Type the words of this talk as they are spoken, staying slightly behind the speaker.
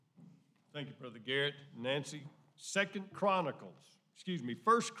Thank you, Brother Garrett, Nancy. First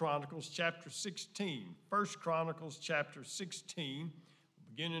Chronicles chapter 16. First Chronicles chapter 16,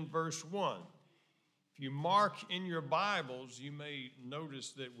 begin in verse 1. If you mark in your Bibles, you may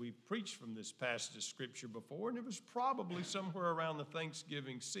notice that we preached from this passage of Scripture before, and it was probably somewhere around the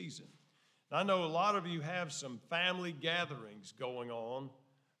Thanksgiving season. I know a lot of you have some family gatherings going on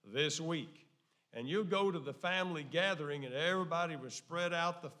this week. And you go to the family gathering and everybody will spread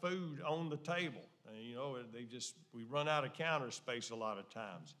out the food on the table. And, we run out of counter space a lot of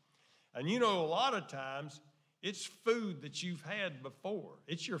times. And a lot of times it's food that you've had before.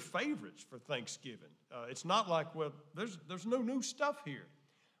 It's your favorites for Thanksgiving. It's not like, well, there's no new stuff here.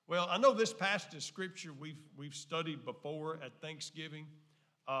 Well, I know this passage of Scripture we've studied before at Thanksgiving,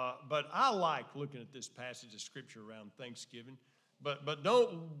 but I like looking at this passage of Scripture around Thanksgiving. But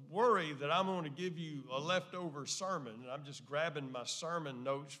don't worry that I'm going to give you a leftover sermon. I'm just grabbing my sermon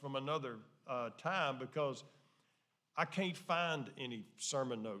notes from another time because I can't find any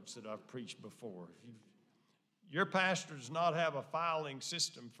sermon notes that I've preached before. Your pastor does not have a filing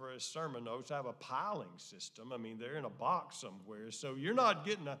system for his sermon notes. I have a piling system. I mean, they're in a box somewhere. So you're not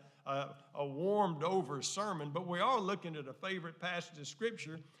getting a warmed over sermon, but we are looking at a favorite passage of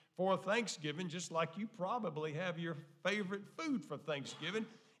Scripture for Thanksgiving, just like you probably have your favorite food for Thanksgiving.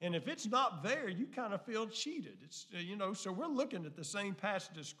 And if it's not there, you kind of feel cheated. So we're looking at the same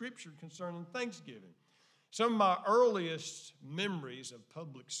passage of Scripture concerning Thanksgiving. Some of my earliest memories of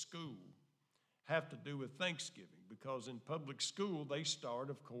public school have to do with Thanksgiving, because in public school, they start,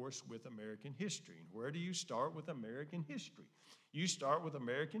 of course, with American history. And where do you start with American history? You start with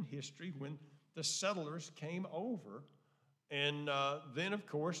American history when the settlers came over. And then, of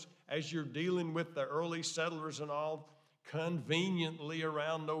course, as you're dealing with the early settlers and all, conveniently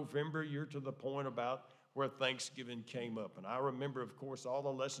around November, you're to the point about where Thanksgiving came up. And I remember, of course, all the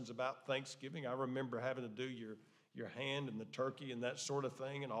lessons about Thanksgiving. I remember having to do your hand and the turkey and that sort of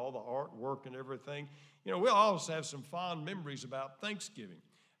thing and all the artwork and everything. We always have some fond memories about Thanksgiving.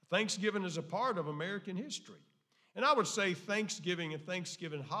 Thanksgiving is a part of American history. And I would say Thanksgiving and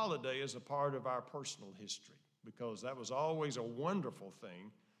Thanksgiving holiday is a part of our personal history, because that was always a wonderful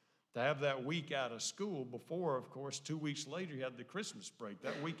thing to have that week out of school before, of course, 2 weeks later you had the Christmas break.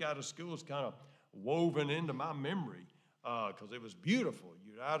 That week out of school is kind of woven into my memory because it was beautiful.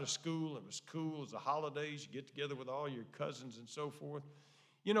 You're out of school, it was cool, it was the holidays, you get together with all your cousins and so forth.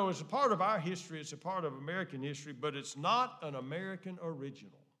 It's a part of our history, it's a part of American history, but it's not an American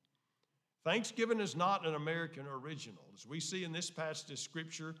original. Thanksgiving is not an American original. As we see in this passage of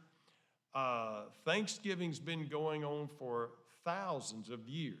Scripture, Thanksgiving's been going on for thousands of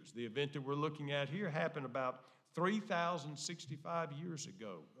years. The event that we're looking at here happened about 3,065 years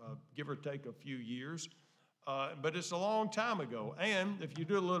ago, give or take a few years. But it's a long time ago. And if you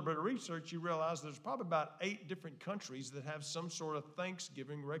do a little bit of research, you realize there's probably about 8 different countries that have some sort of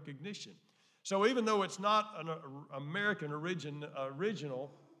Thanksgiving recognition. So even though it's not an American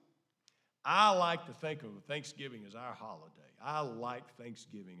original, I like to think of Thanksgiving as our holiday. I like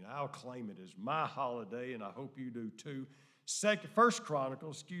Thanksgiving, and I'll claim it as my holiday, and I hope you do too. First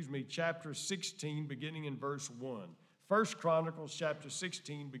Chronicles, chapter 16, beginning in verse 1. First Chronicles, chapter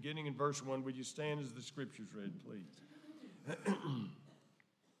 16, beginning in verse 1. Would you stand as the Scriptures read, please?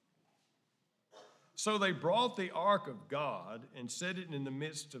 So they brought the ark of God and set it in the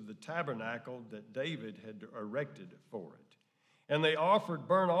midst of the tabernacle that David had erected for it. And they offered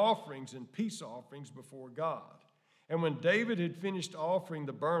burnt offerings and peace offerings before God. And when David had finished offering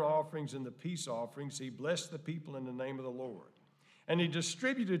the burnt offerings and the peace offerings, he blessed the people in the name of the Lord. And he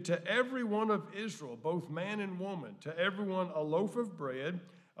distributed to every one of Israel, both man and woman, to everyone a loaf of bread,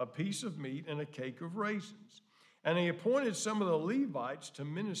 a piece of meat, and a cake of raisins. And he appointed some of the Levites to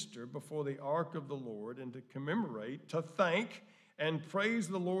minister before the ark of the Lord and to commemorate, to thank, and praise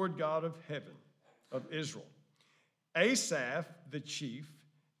the Lord God of heaven, of Israel. Asaph, the chief,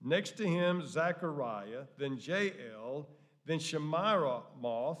 next to him Zechariah, then Jael, then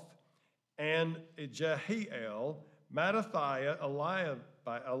Shemiramoth, and Jehiel, Mattathiah,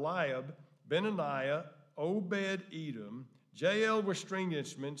 Eliab, Benaniah, Obed-Edom, Jael with string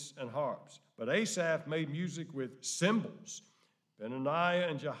instruments and harps. But Asaph made music with cymbals. Benaniah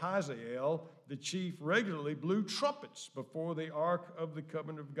and Jehaziel, the chief, regularly blew trumpets before the ark of the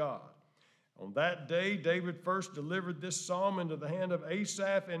covenant of God. On that day, David first delivered this psalm into the hand of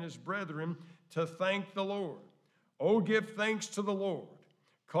Asaph and his brethren to thank the Lord. Oh, give thanks to the Lord.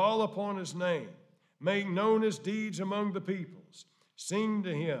 Call upon his name. Make known his deeds among the peoples. Sing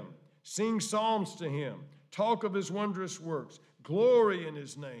to him. Sing psalms to him. Talk of his wondrous works. Glory in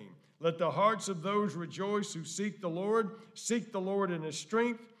his name. Let the hearts of those rejoice who seek the Lord in his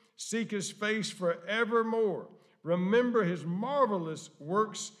strength. Seek his face forevermore. Remember his marvelous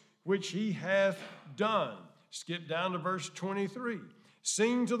works which he hath done. Skip down to verse 23.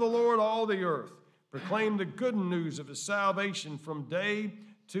 Sing to the Lord, all the earth. Proclaim the good news of his salvation from day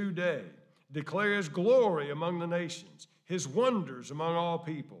to day. Declare his glory among the nations, his wonders among all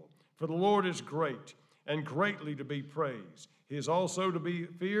people. For the Lord is great and greatly to be praised. He is also to be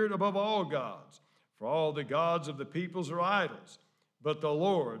feared above all gods. For all the gods of the peoples are idols, but the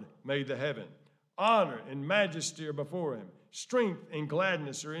Lord made the heaven. Honor and majesty are before him. Strength and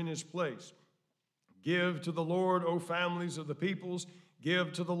gladness are in his place. Give to the Lord, O families of the peoples.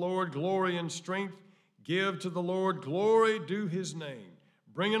 Give to the Lord glory and strength. Give to the Lord glory due his name.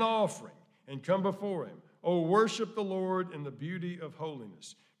 Bring an offering and come before him. O worship the Lord in the beauty of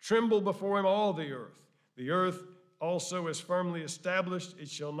holiness. Tremble before him, all the earth. The earth also is firmly established. It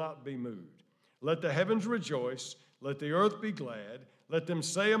shall not be moved. Let the heavens rejoice. Let the earth be glad. Let them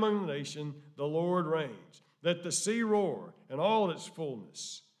say among the nations, the Lord reigns. Let the sea roar and all its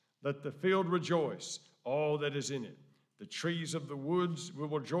fullness. Let the field rejoice, all that is in it. The trees of the woods will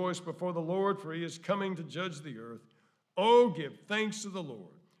rejoice before the Lord, for he is coming to judge the earth. Oh, give thanks to the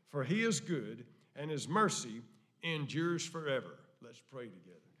Lord, for he is good, and his mercy endures forever. Let's pray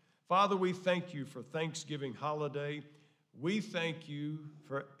together. Father, we thank you for Thanksgiving holiday. We thank you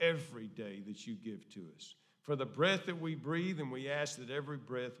for every day that you give to us, for the breath that we breathe, and we ask that every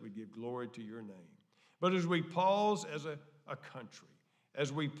breath would give glory to your name. But as we pause as a country,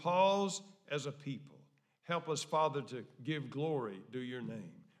 as we pause as a people, help us, Father, to give glory to your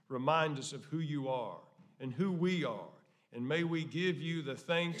name. Remind us of who you are and who we are. And may we give you the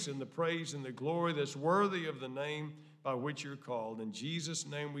thanks and the praise and the glory that's worthy of the name by which you're called. In Jesus'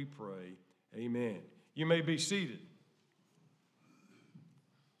 name we pray, amen. You may be seated.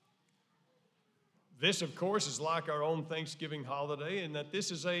 This, of course, is like our own Thanksgiving holiday in that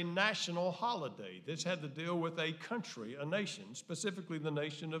this is a national holiday. This had to deal with a country, a nation, specifically the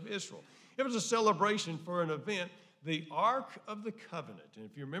nation of Israel. It was a celebration for an event, the Ark of the Covenant. And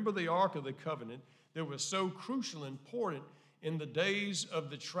if you remember the Ark of the Covenant, that was so crucial and important in the days of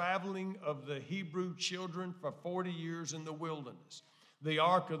the traveling of the Hebrew children for 40 years in the wilderness. The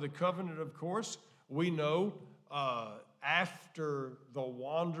Ark of the Covenant, of course, we know after the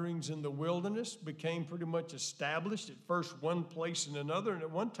wanderings in the wilderness became pretty much established, at first one place and another, and at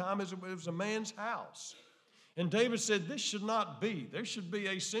one time it was a man's house. And David said, this should not be. There should be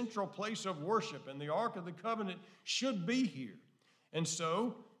a central place of worship, and the Ark of the Covenant should be here. And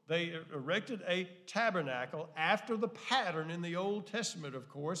so they erected a tabernacle after the pattern in the Old Testament, of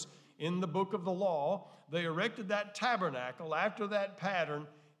course, in the book of the law. They erected that tabernacle after that pattern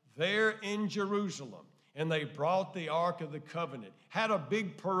there in Jerusalem. And they brought the Ark of the Covenant, had a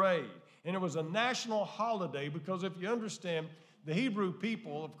big parade. And it was a national holiday because if you understand, the Hebrew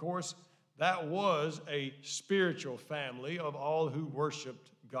people, of course, that was a spiritual family of all who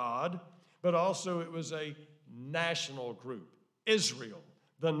worshiped God, but also it was a national group, Israel,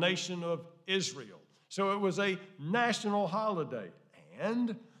 the nation of Israel. So it was a national holiday.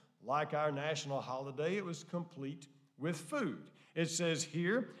 And like our national holiday, it was complete with food. It says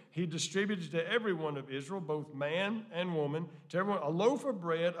here, he distributed to every one of Israel, both man and woman, to everyone a loaf of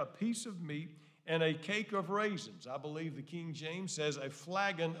bread, a piece of meat, and a cake of raisins. I believe the King James says a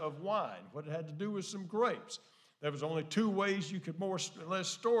flagon of wine. What it had to do with some grapes. There was only two ways you could more or less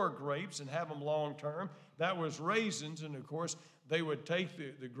store grapes and have them long term. That was raisins, and of course, they would take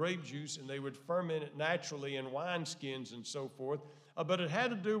the grape juice and they would ferment it naturally in wineskins and so forth. But it had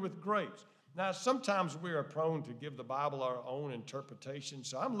to do with grapes. Now, sometimes we are prone to give the Bible our own interpretation.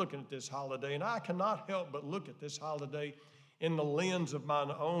 So I'm looking at this holiday, and I cannot help but look at this holiday in the lens of my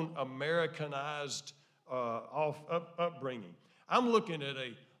own Americanized upbringing. I'm looking at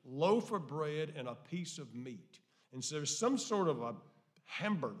a loaf of bread and a piece of meat. And so there's some sort of a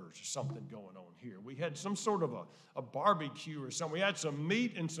hamburgers or something going on here. We had some sort of a barbecue or something. We had some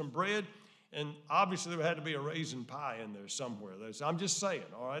meat and some bread, and obviously there had to be a raisin pie in there somewhere. I'm just saying,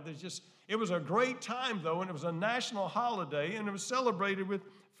 all right? It was a great time, though, and it was a national holiday, and it was celebrated with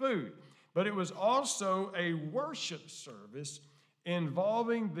food. But it was also a worship service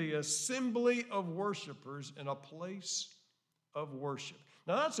involving the assembly of worshipers in a place of worship.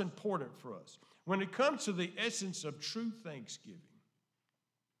 Now, that's important for us. When it comes to the essence of true thanksgiving,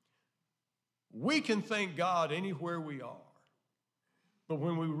 we can thank God anywhere we are. But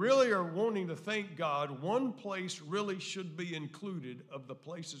when we really are wanting to thank God, one place really should be included of the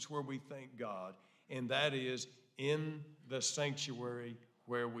places where we thank God, and that is in the sanctuary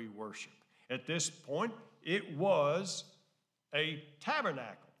where we worship. At this point, it was a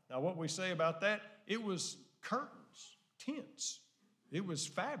tabernacle. Now, what we say about that, it was curtains, tents. It was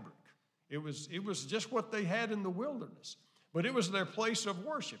fabric. It was just what they had in the wilderness. But it was their place of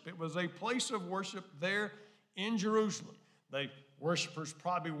worship. It was a place of worship there in Jerusalem. Worshipers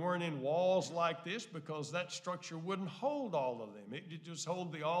probably weren't in walls like this because that structure wouldn't hold all of them. It could just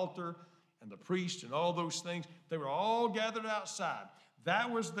hold the altar and the priest and all those things. They were all gathered outside.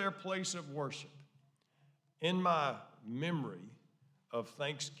 That was their place of worship. In my memory of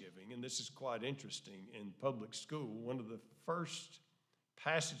Thanksgiving, and this is quite interesting, in public school, one of the first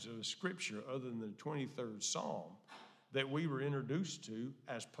passages of the scripture other than the 23rd Psalm that we were introduced to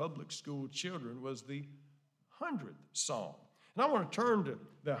as public school children was the 100th Psalm. And I want to turn to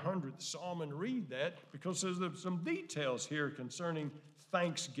the 100th Psalm and read that because there's some details here concerning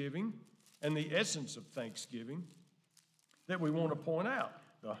thanksgiving and the essence of thanksgiving that we want to point out.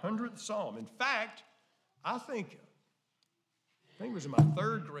 The 100th Psalm. In fact, I think it was in my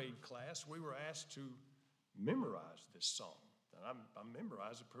third grade class, we were asked to memorize this psalm. And I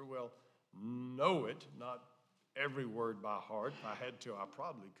memorized it pretty well, know it, not every word by heart. If I had to, I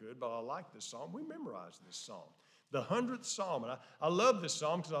probably could, but I like this psalm. We memorized this psalm. The 100th Psalm, and I love this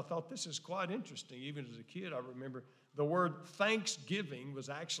psalm because I thought this is quite interesting. Even as a kid, I remember the word thanksgiving was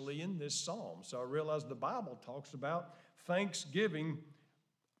actually in this psalm. So I realized the Bible talks about Thanksgiving.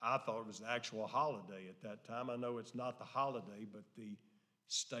 I thought it was the actual holiday at that time. I know it's not the holiday, but the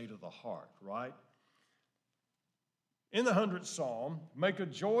state of the heart, right? In the 100th Psalm, make a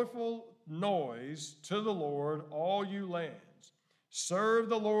joyful noise to the Lord, all you lands. Serve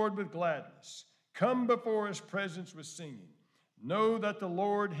the Lord with gladness. Come before his presence with singing. Know that the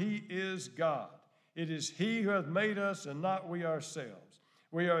Lord, he is God. It is he who hath made us and not we ourselves.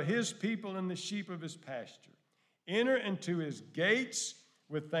 We are his people and the sheep of his pasture. Enter into his gates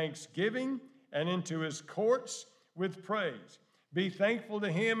with thanksgiving and into his courts with praise. Be thankful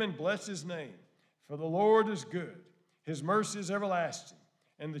to him and bless his name. For the Lord is good. His mercy is everlasting,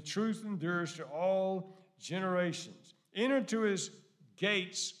 and the truth endures to all generations. Enter into his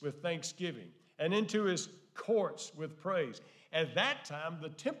gates with thanksgiving and into his courts with praise. At that time, the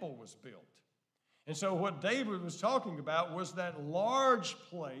temple was built. And so what David was talking about was that large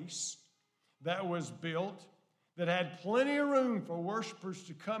place that was built that had plenty of room for worshipers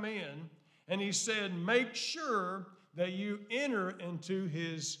to come in. And he said, make sure that you enter into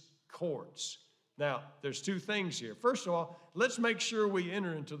his courts. Now, there's two things here. First of all, let's make sure we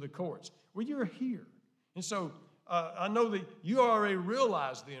enter into the courts. Well, you're here. And so I know that you already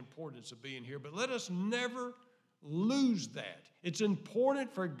realize the importance of being here, but let us never lose that. It's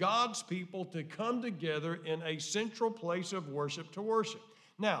important for God's people to come together in a central place of worship to worship.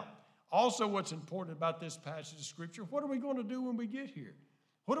 Now, also what's important about this passage of Scripture, what are we going to do when we get here?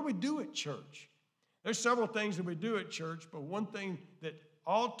 What do we do at church? There's several things that we do at church, but one thing that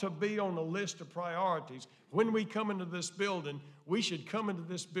ought to be on the list of priorities, when we come into this building, we should come into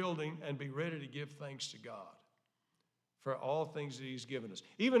this building and be ready to give thanks to God for all things that he's given us.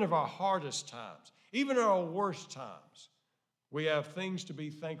 Even of our hardest times, even in our worst times, we have things to be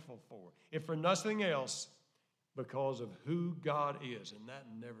thankful for. If for nothing else, because of who God is, and that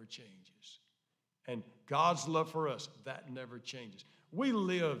never changes. And God's love for us, that never changes. We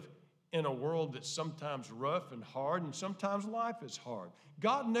live in a world that's sometimes rough and hard, and sometimes life is hard.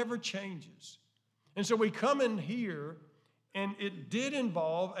 God never changes. And so we come in here, and it did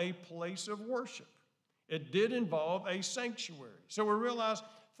involve a place of worship. It did involve a sanctuary. So we realize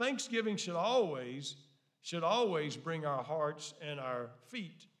Thanksgiving should always bring our hearts and our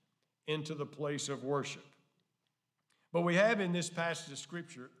feet into the place of worship. But we have in this passage of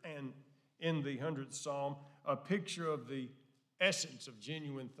Scripture and in the 100th Psalm a picture of the essence of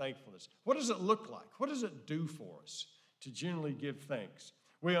genuine thankfulness. What does it look like? What does it do for us to genuinely give thanks?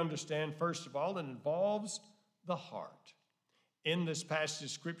 We understand, first of all, it involves the heart. In this passage of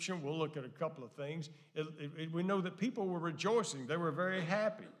Scripture, we'll look at a couple of things. We know that people were rejoicing. They were very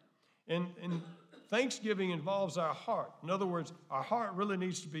happy. And thanksgiving involves our heart. In other words, our heart really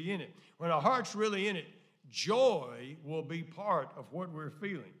needs to be in it. When our heart's really in it, joy will be part of what we're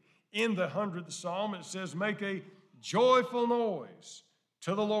feeling. In the 100th Psalm, it says, make a joyful noise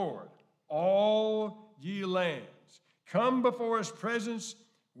to the Lord, all ye lands. Come before his presence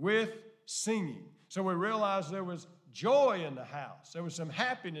with singing. So we realize there was joy in the house. There was some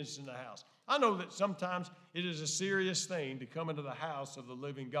happiness in the house. I know that sometimes it is a serious thing to come into the house of the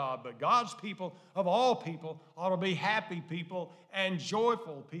living God, but God's people, of all people, ought to be happy people and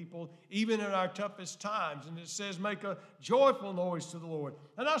joyful people, even in our toughest times. And it says, make a joyful noise to the Lord.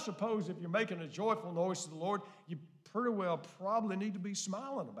 And I suppose if you're making a joyful noise to the Lord, you pretty well probably need to be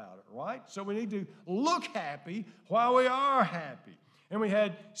smiling about it, right? So we need to look happy while we are happy. And we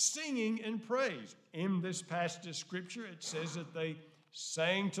had singing and praise. In this passage of Scripture, it says that they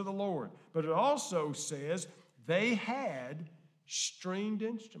sang to the Lord. But it also says they had stringed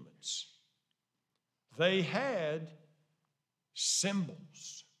instruments. They had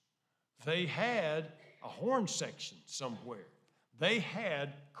cymbals. They had a horn section somewhere. They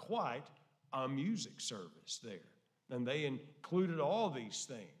had quite a music service there. And they included all these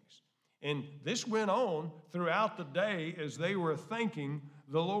things. And this went on throughout the day as they were thanking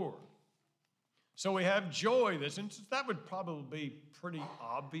the Lord. So we have joy. That would probably be pretty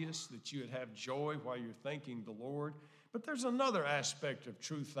obvious that you would have joy while you're thanking the Lord. But there's another aspect of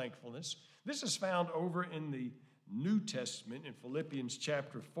true thankfulness. This is found over in the New Testament in Philippians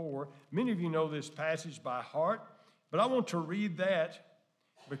chapter 4. Many of you know this passage by heart, but I want to read that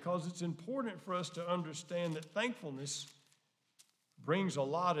because it's important for us to understand that thankfulness brings a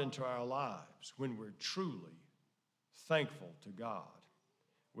lot into our lives when we're truly thankful to God.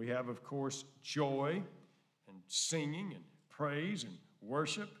 We have, of course, joy and singing and praise and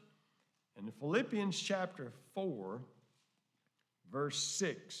worship. And in Philippians chapter 4, verse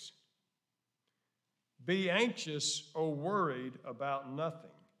 6, be anxious or worried about nothing,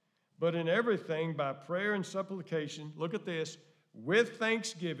 but in everything by prayer and supplication, look at this, with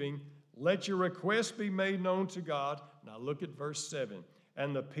thanksgiving, let your requests be made known to God. Now look at verse 7.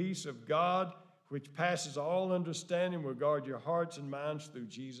 And the peace of God, which passes all understanding, will guard your hearts and minds through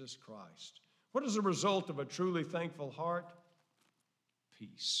Jesus Christ. What is the result of a truly thankful heart?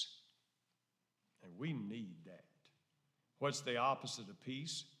 Peace. And we need that. What's the opposite of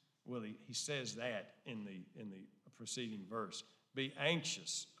peace? Well, he says that in the preceding verse. Be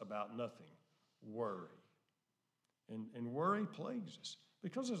anxious about nothing. Worry. And worry plagues us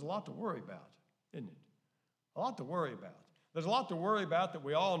because there's a lot to worry about, isn't it? A lot to worry about. There's a lot to worry about that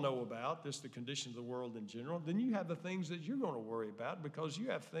we all know about, the condition of the world in general. Then you have the things that you're going to worry about because you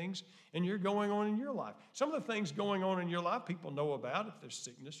have things and you're going on in your life. Some of the things going on in your life people know about, if there's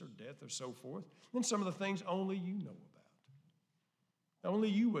sickness or death or so forth. Then some of the things only you know about. Only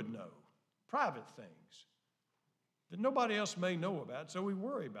you would know. Private things that nobody else may know about, so we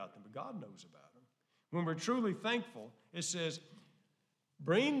worry about them, but God knows about them. When we're truly thankful, it says,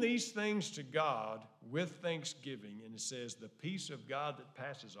 bring these things to God with thanksgiving. And it says, the peace of God that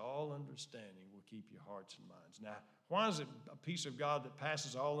passes all understanding will keep your hearts and minds. Now, why is it a peace of God that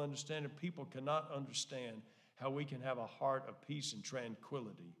passes all understanding? People cannot understand how we can have a heart of peace and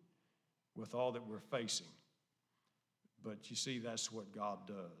tranquility with all that we're facing. But you see, that's what God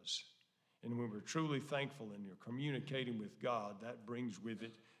does. And when we're truly thankful and you're communicating with God, that brings with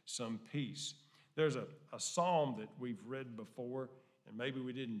it some peace. There's a psalm that we've read before, and maybe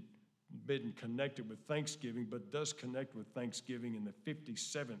we didn't connect it with Thanksgiving, but does connect with Thanksgiving in the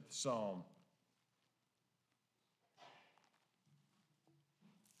 57th Psalm.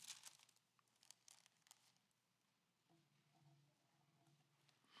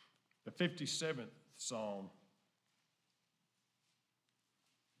 The 57th Psalm.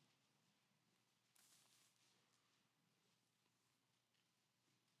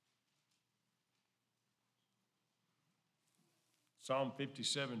 Psalm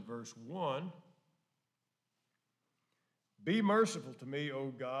 57, verse 1. Be merciful to me, O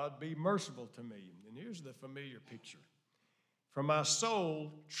God, be merciful to me. And here's the familiar picture. For my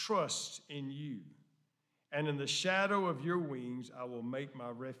soul trusts in you, and in the shadow of your wings I will make my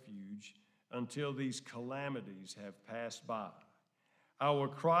refuge until these calamities have passed by. I will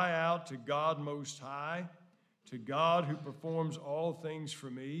cry out to God Most High, to God who performs all things for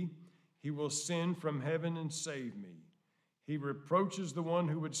me. He will send from heaven and save me. He reproaches the one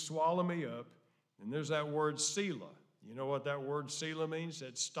who would swallow me up. And there's that word Selah. You know what that word Selah means?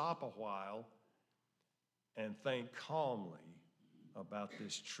 That stop a while and think calmly about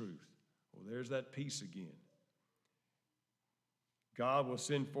this truth. Well, there's that peace again. God will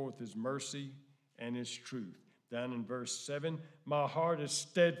send forth his mercy and his truth. Down in verse 7, my heart is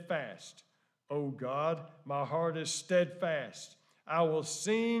steadfast. O God, my heart is steadfast. I will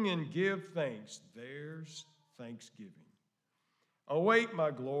sing and give thanks. There's thanksgiving. Awake,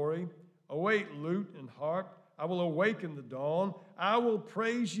 my glory. Awake, lute and harp. I will awaken the dawn. I will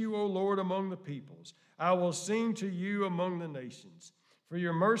praise you, O Lord, among the peoples. I will sing to you among the nations. For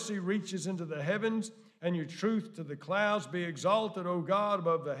your mercy reaches into the heavens, and your truth to the clouds. Be exalted, O God,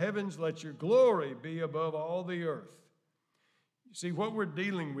 above the heavens. Let your glory be above all the earth. You see, what we're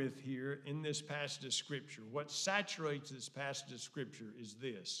dealing with here in this passage of Scripture, what saturates this passage of Scripture is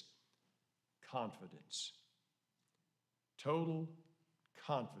this: confidence. Total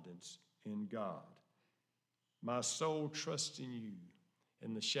confidence in God. My soul trusts in you.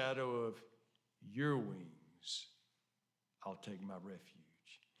 In the shadow of your wings, I'll take my refuge.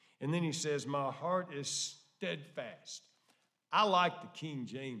 And then he says, my heart is steadfast. I like the King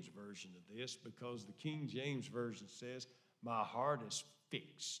James Version of this because the King James Version says, my heart is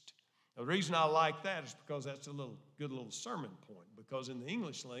fixed. Now, the reason I like that is because that's a good little sermon point, because in the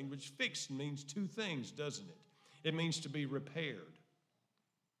English language, fixed means two things, doesn't it? It means to be repaired.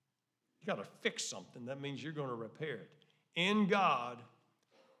 You got to fix something. That means you're going to repair it. In God,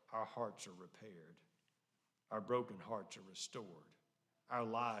 our hearts are repaired. Our broken hearts are restored. Our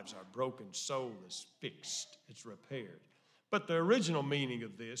lives, our broken soul is fixed. It's repaired. But the original meaning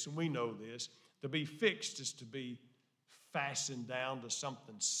of this, and we know this, to be fixed is to be fastened down to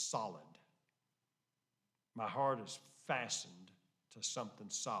something solid. My heart is fastened to something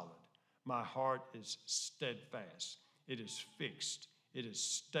solid. My heart is steadfast. It is fixed. It is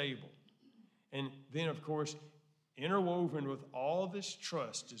stable. And then, of course, interwoven with all this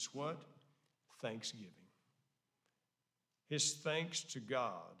trust is what? Thanksgiving. His thanks to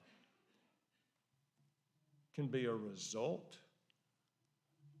God can be a result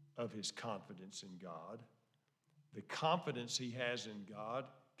of his confidence in God. The confidence he has in God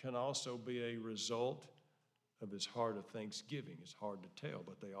can also be a result of his heart of thanksgiving. It's hard to tell,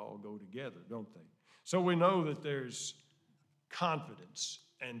 but they all go together, don't they? So we know that there's confidence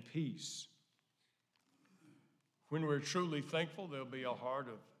and peace. When we're truly thankful, there'll be a heart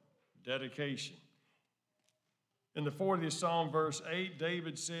of dedication. In the 40th Psalm, verse 8,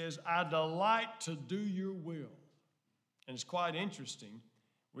 David says, I delight to do your will. And it's quite interesting.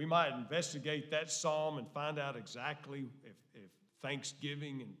 We might investigate that psalm and find out exactly if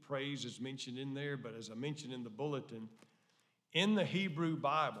thanksgiving and praise is mentioned in there. But as I mentioned in the bulletin, in the Hebrew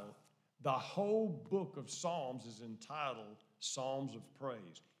Bible, the whole book of Psalms is entitled Psalms of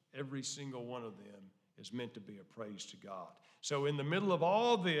Praise. Every single one of them is meant to be a praise to God. So in the middle of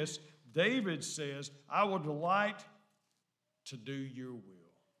all this, David says, I will delight to do your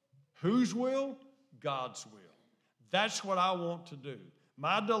will. Whose will? God's will. That's what I want to do.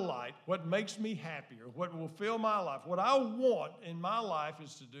 My delight, what makes me happier, what will fill my life, what I want in my life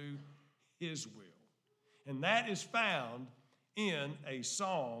is to do his will. And that is found in a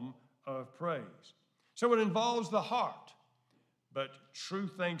psalm of praise. So it involves the heart, but true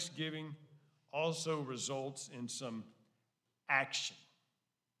thanksgiving also results in some action.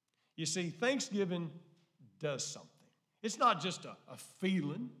 You see, thanksgiving does something. It's not just a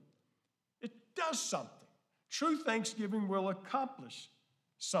feeling. It does something. True thanksgiving will accomplish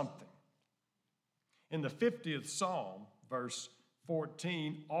something. In the 50th Psalm, verse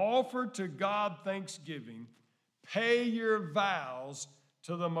 14, offer to God thanksgiving, pay your vows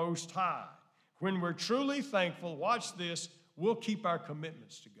to the Most High. When we're truly thankful, watch this, we'll keep our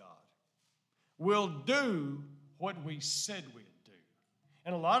commitments to God. We'll do what we said we'd do.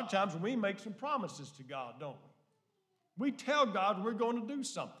 And a lot of times we make some promises to God, don't we? We tell God we're going to do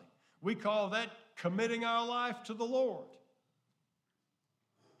something. We call that committing our life to the Lord.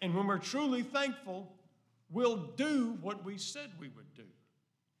 And when we're truly thankful, we'll do what we said we would do.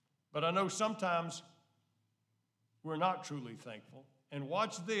 But I know sometimes we're not truly thankful. And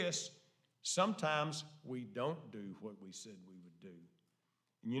watch this, sometimes we don't do what we said we would do.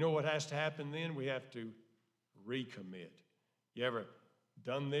 And you know what has to happen then? We have to recommit. You ever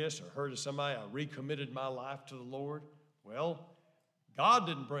done this or heard of somebody, I recommitted my life to the Lord? Well, God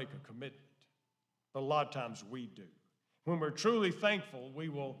didn't break a commitment, but a lot of times we do. When we're truly thankful, we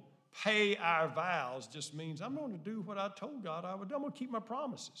will pay our vows. Just means I'm going to do what I told God I would do. I'm going to keep my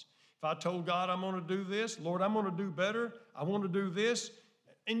promises. If I told God I'm going to do this, Lord, I'm going to do better, I want to do this,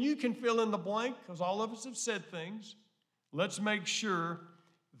 and you can fill in the blank because all of us have said things. Let's make sure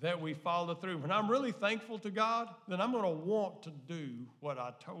that we follow through. When I'm really thankful to God, then I'm going to want to do what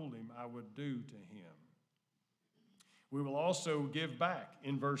I told him I would do to him. We will also give back.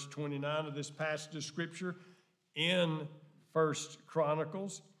 In verse 29 of this passage of Scripture, in 1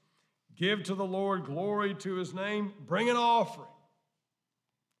 Chronicles, give to the Lord glory to his name, bring an offering,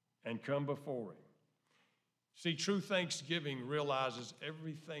 and come before him. See, true thanksgiving realizes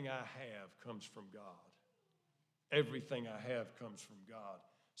everything I have comes from God. Everything I have comes from God.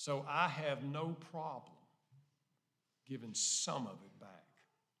 So I have no problem giving some of it back.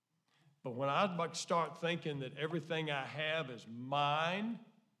 But when I start thinking that everything I have is mine,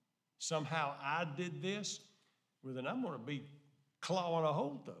 somehow I did this, well, then I'm going to be clawing a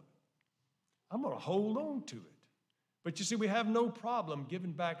hold of it. I'm going to hold on to it. But you see, we have no problem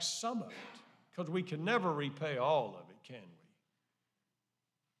giving back some of it because we can never repay all of it, can we?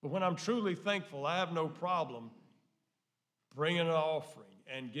 But when I'm truly thankful, I have no problem bringing an offering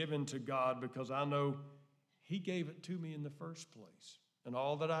and giving to God because I know he gave it to me in the first place. And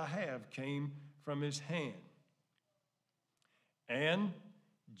all that I have came from his hand. And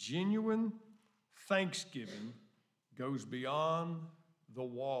genuine thanksgiving goes beyond the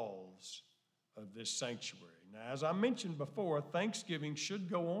walls of this sanctuary. Now, as I mentioned before, Thanksgiving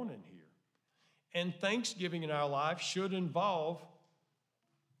should go on in here. And Thanksgiving in our life should involve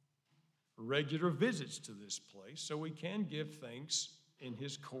regular visits to this place so we can give thanks in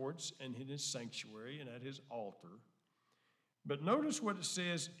his courts and in his sanctuary and at his altar. But notice what it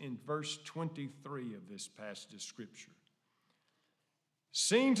says in verse 23 of this passage of Scripture.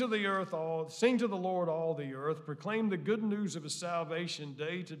 Sing to the Lord, all the earth. Proclaim the good news of his salvation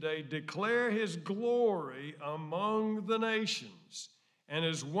day to day. Declare his glory among the nations and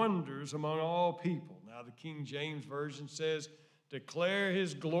his wonders among all people. Now, the King James Version says, declare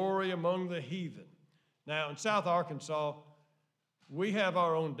his glory among the heathen. Now, in South Arkansas, we have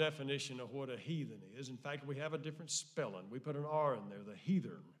our own definition of what a heathen is. In fact, we have a different spelling. We put an R in there, the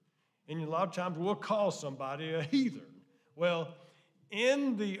heathen. And a lot of times we'll call somebody a heathen. Well,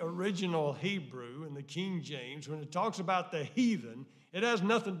 in the original Hebrew, in the King James, when it talks about the heathen, it has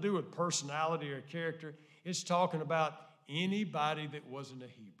nothing to do with personality or character. It's talking about anybody that wasn't a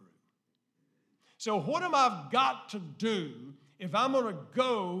Hebrew. So what am I got to do if I'm going to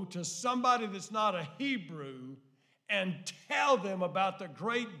go to somebody that's not a Hebrew and tell them about the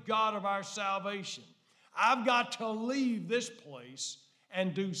great God of our salvation? I've got to leave this place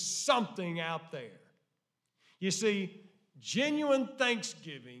and do something out there. You see, genuine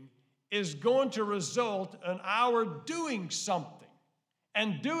thanksgiving is going to result in our doing something,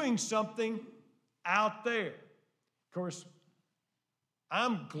 and doing something out there. Of course,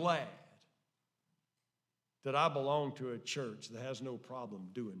 I'm glad that I belong to a church that has no problem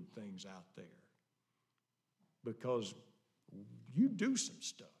doing things out there, because you do some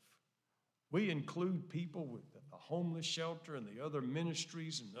stuff. We include people with the homeless shelter and the other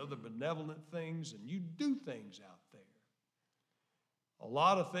ministries and other benevolent things, and you do things out there. A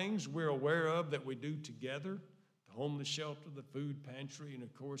lot of things we're aware of that we do together: the homeless shelter, the food pantry, and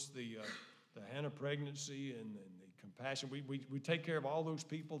of course the Hannah pregnancy and the compassion. We take care of all those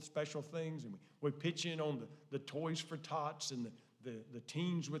people, special things, and we pitch in on the Toys for Tots and the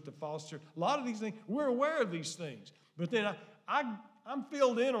teens with the foster. A lot of these things, we're aware of these things. But then I'm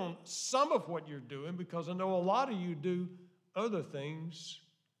filled in on some of what you're doing, because I know a lot of you do other things,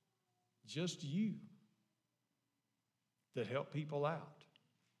 just you, that help people out.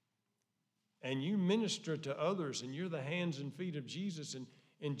 And you minister to others, and you're the hands and feet of Jesus,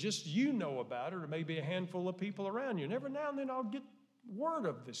 and just you know about it, or maybe a handful of people around you. And every now and then I'll get word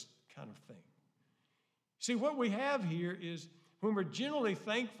of this kind of thing. See, what we have here is, when we're genuinely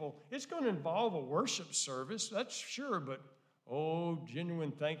thankful, it's going to involve a worship service, that's sure, but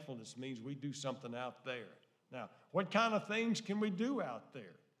genuine thankfulness means we do something out there. Now, what kind of things can we do out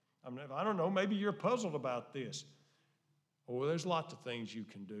there? I don't know, maybe you're puzzled about this. There's lots of things you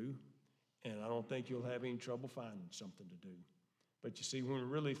can do, and I don't think you'll have any trouble finding something to do. But you see, when we're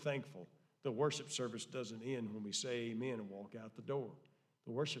really thankful, the worship service doesn't end when we say amen and walk out the door.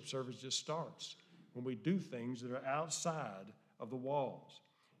 The worship service just starts when we do things that are outside of the walls.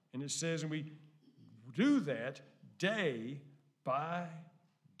 And it says, and we do that day by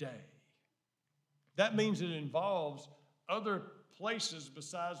day. That means it involves other places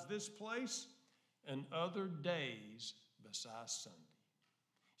besides this place and other days besides Sunday.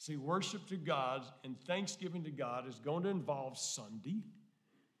 See, worship to God and thanksgiving to God is going to involve Sunday.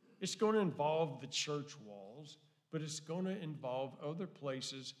 It's going to involve the church walls, but it's going to involve other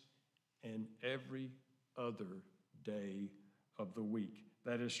places and every other day of the week.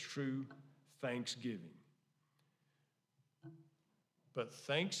 That is true thanksgiving. But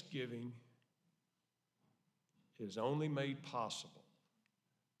thanksgiving is only made possible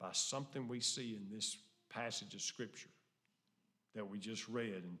by something we see in this passage of Scripture that we just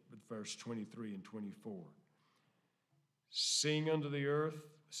read in verse 23 and 24. Sing unto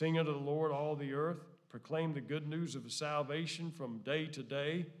the Lord, all the earth. Proclaim the good news of his salvation from day to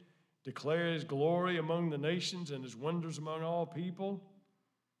day. Declare his glory among the nations and his wonders among all people.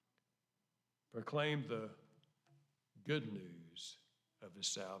 Proclaim the good news of his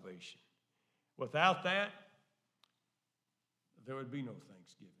salvation. Without that, there would be no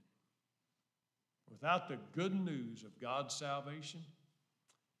thanksgiving. Without the good news of God's salvation,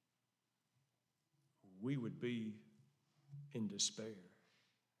 we would be in despair.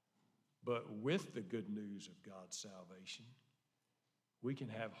 But with the good news of God's salvation, we can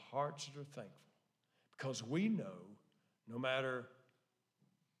have hearts that are thankful, because we know no matter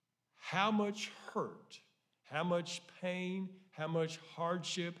how much hurt, how much pain, how much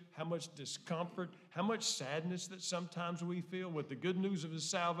hardship, how much discomfort, how much sadness that sometimes we feel, with the good news of his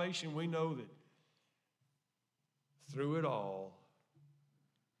salvation, we know that through it all,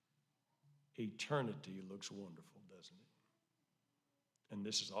 eternity looks wonderful, doesn't And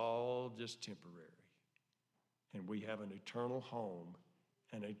this is all just temporary. And we have an eternal home,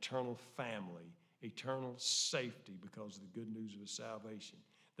 an eternal family, eternal safety because of the good news of His salvation.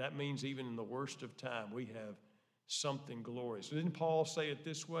 That means even in the worst of time, we have something glorious. Didn't Paul say it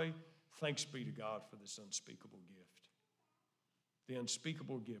this way? Thanks be to God for this unspeakable gift. The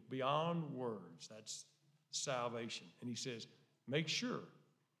unspeakable gift, beyond words, that's salvation. And he says, make sure,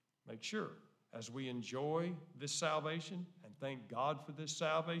 as we enjoy this salvation and thank God for this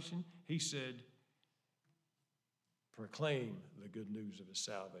salvation, he said, proclaim the good news of His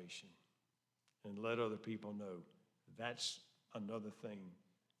salvation and let other people know. That's another thing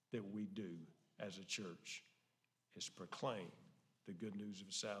that we do as a church, is proclaim the good news of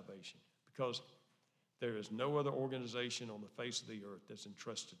His salvation. Because there is no other organization on the face of the earth that's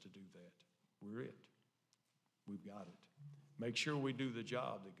entrusted to do that. We're it. We've got it. Make sure we do the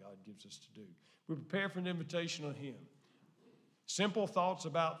job that God gives us to do. We prepare for an invitation on Him. Simple thoughts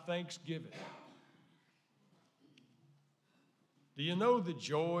about Thanksgiving. Do you know the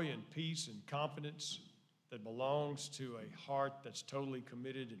joy and peace and confidence that belongs to a heart that's totally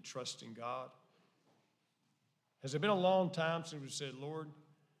committed and trusting God? Has it been a long time since we said, Lord,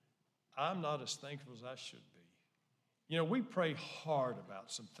 I'm not as thankful as I should be? You know, we pray hard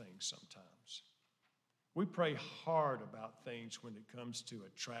about some things sometimes. We pray hard about things when it comes to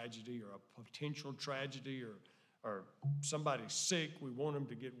a tragedy or a potential tragedy, or somebody's sick, we want them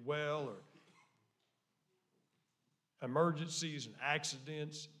to get well, or emergencies and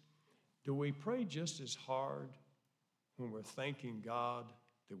accidents. Do we pray just as hard when we're thanking God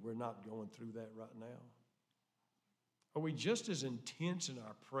that we're not going through that right now? Are we just as intense in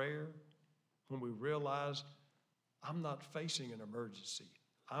our prayer when we realize I'm not facing an emergency?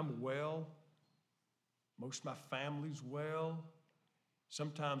 I'm well. Most of my family's well.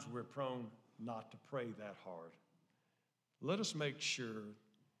 Sometimes we're prone not to pray that hard. Let us make sure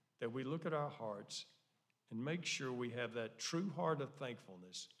that we look at our hearts and make sure we have that true heart of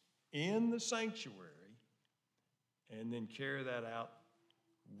thankfulness in the sanctuary, and then carry that out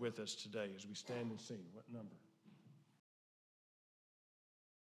with us today as we stand and sing. What number?